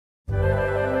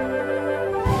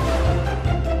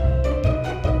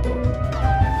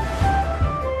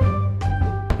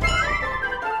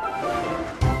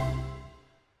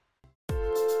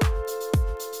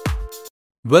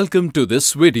Welcome to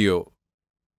this video.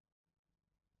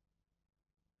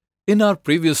 In our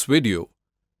previous video,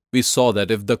 we saw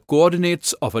that if the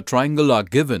coordinates of a triangle are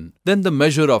given, then the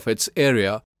measure of its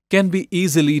area can be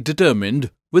easily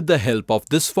determined with the help of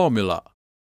this formula.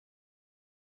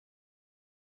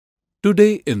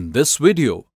 Today in this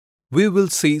video, we will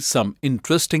see some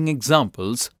interesting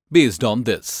examples based on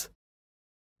this.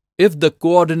 If the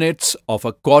coordinates of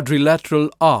a quadrilateral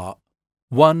are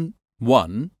 1,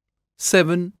 1,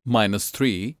 7,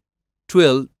 -3,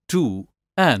 12, 2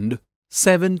 and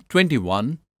 7,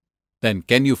 21, then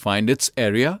can you find its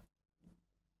area?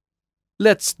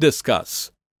 Let's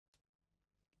discuss.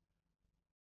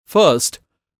 First,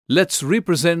 let's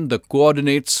represent the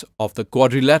coordinates of the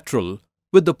quadrilateral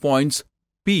with the points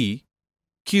P,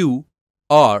 Q,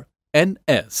 R and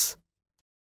S.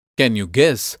 Can you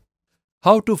guess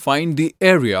how to find the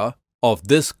area of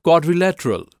this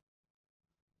quadrilateral?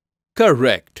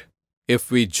 Correct. If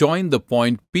we join the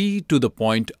point P to the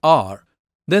point R,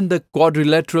 then the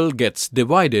quadrilateral gets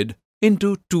divided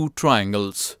into two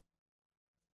triangles,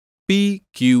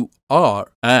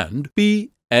 PQR and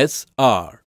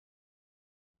PSR,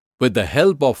 with the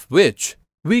help of which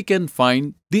we can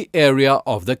find the area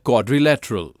of the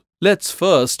quadrilateral. Let's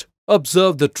first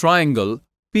observe the triangle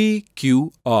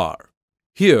PQR.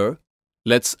 Here,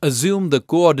 let's assume the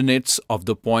coordinates of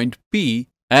the point P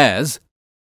as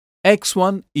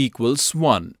x1 equals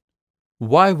 1,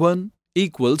 y1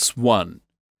 equals 1.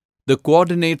 The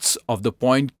coordinates of the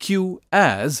point Q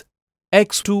as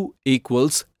x2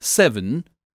 equals 7,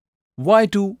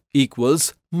 y2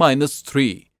 equals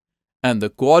 -3, and the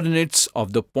coordinates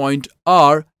of the point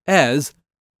R as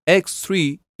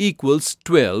x3 equals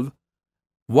 12,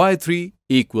 y3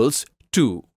 equals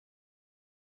 2.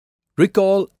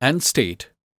 Recall and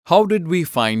state, how did we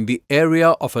find the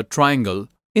area of a triangle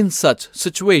in such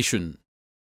situation?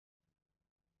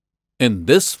 In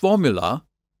this formula,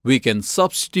 we can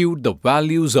substitute the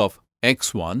values of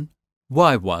x1,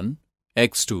 y1,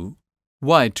 x2,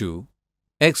 y2,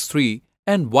 x3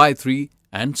 and y3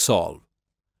 and solve.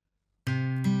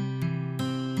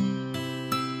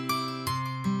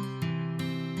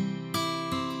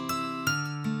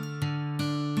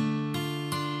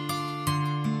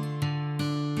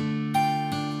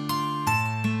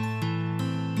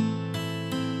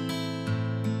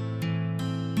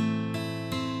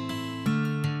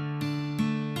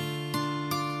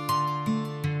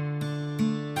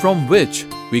 From which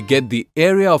we get the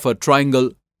area of a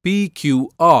triangle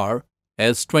PQR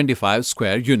as 25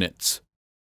 square units.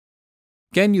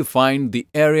 Can you find the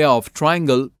area of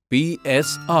triangle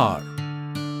PSR?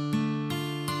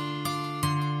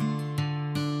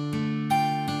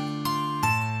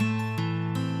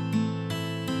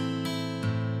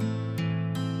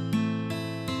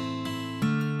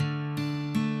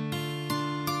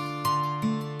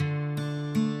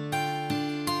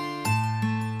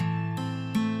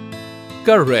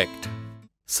 Correct.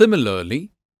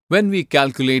 Similarly, when we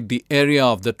calculate the area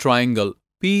of the triangle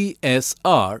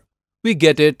PSR, we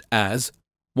get it as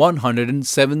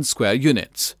 107 square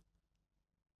units.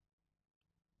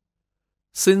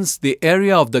 Since the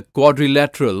area of the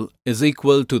quadrilateral is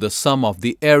equal to the sum of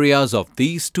the areas of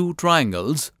these two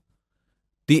triangles,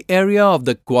 the area of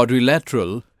the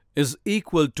quadrilateral is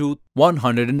equal to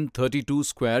 132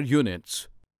 square units.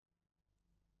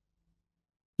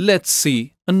 Let's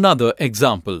see another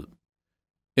example.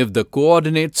 If the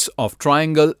coordinates of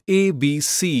triangle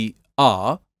ABC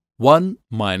are 1,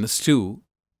 -2,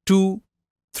 2,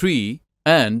 3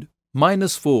 and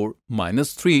 -4,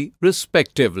 -3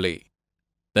 respectively,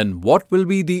 then what will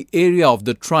be the area of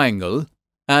the triangle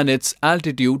and its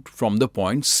altitude from the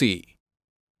point C?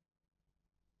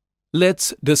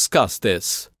 Let's discuss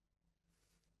this.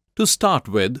 To start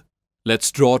with,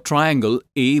 let's draw triangle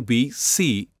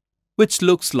ABC, which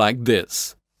looks like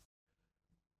this,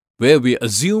 where we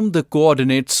assume the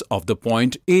coordinates of the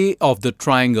point A of the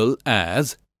triangle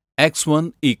as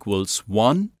x1 equals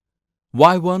 1,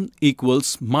 y1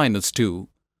 equals -2,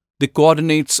 the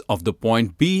coordinates of the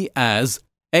point B as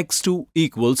x2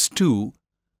 equals 2,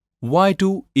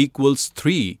 y2 equals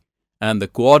 3, and the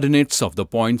coordinates of the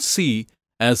point C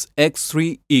as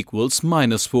x3 equals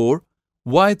 -4,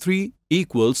 y3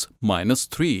 equals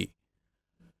 -3.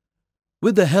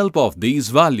 With the help of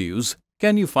these values,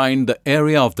 can you find the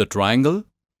area of the triangle?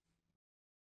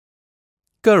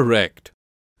 Correct.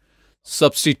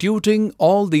 Substituting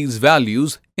all these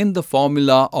values in the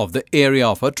formula of the area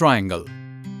of a triangle.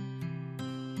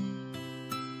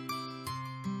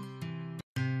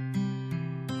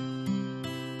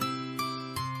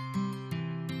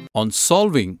 On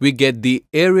solving, we get the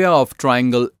area of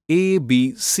triangle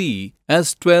ABC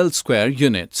as 12 square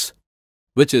units,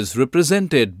 which is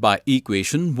represented by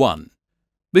equation 1,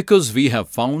 because we have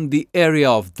found the area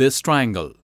of this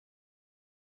triangle.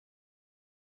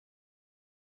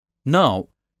 Now,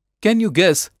 can you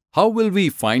guess how will we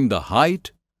find the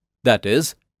height, that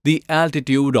is, the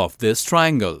altitude of this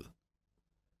triangle?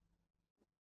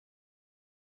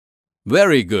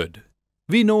 Very good.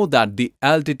 We know that the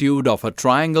altitude of a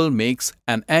triangle makes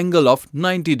an angle of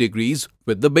 90 degrees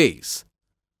with the base.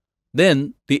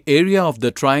 Then the area of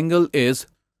the triangle is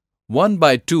 1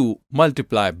 by 2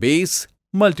 multiply base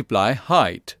multiply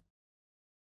height,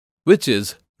 which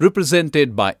is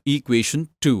represented by equation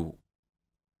 2.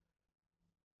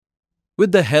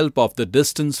 With the help of the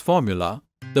distance formula,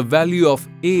 the value of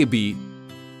AB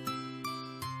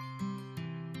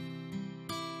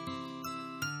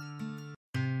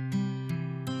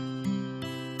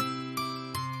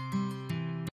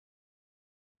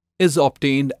is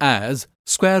obtained as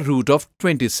square root of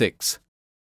 26,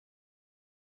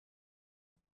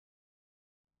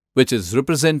 which is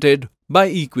represented by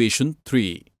equation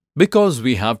 3. Because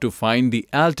we have to find the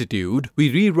altitude, we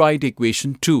rewrite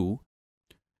equation 2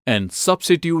 and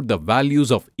substitute the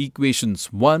values of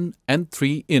equations 1 and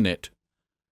 3 in it,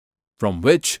 from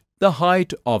which the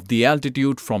height of the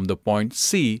altitude from the point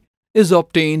C is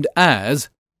obtained as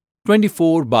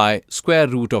 24 by square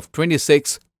root of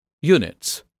 26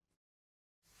 units.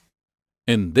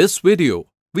 In this video,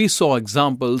 we saw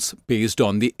examples based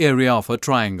on the area of a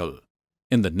triangle.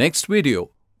 In the next video,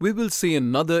 we will see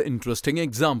another interesting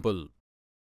example.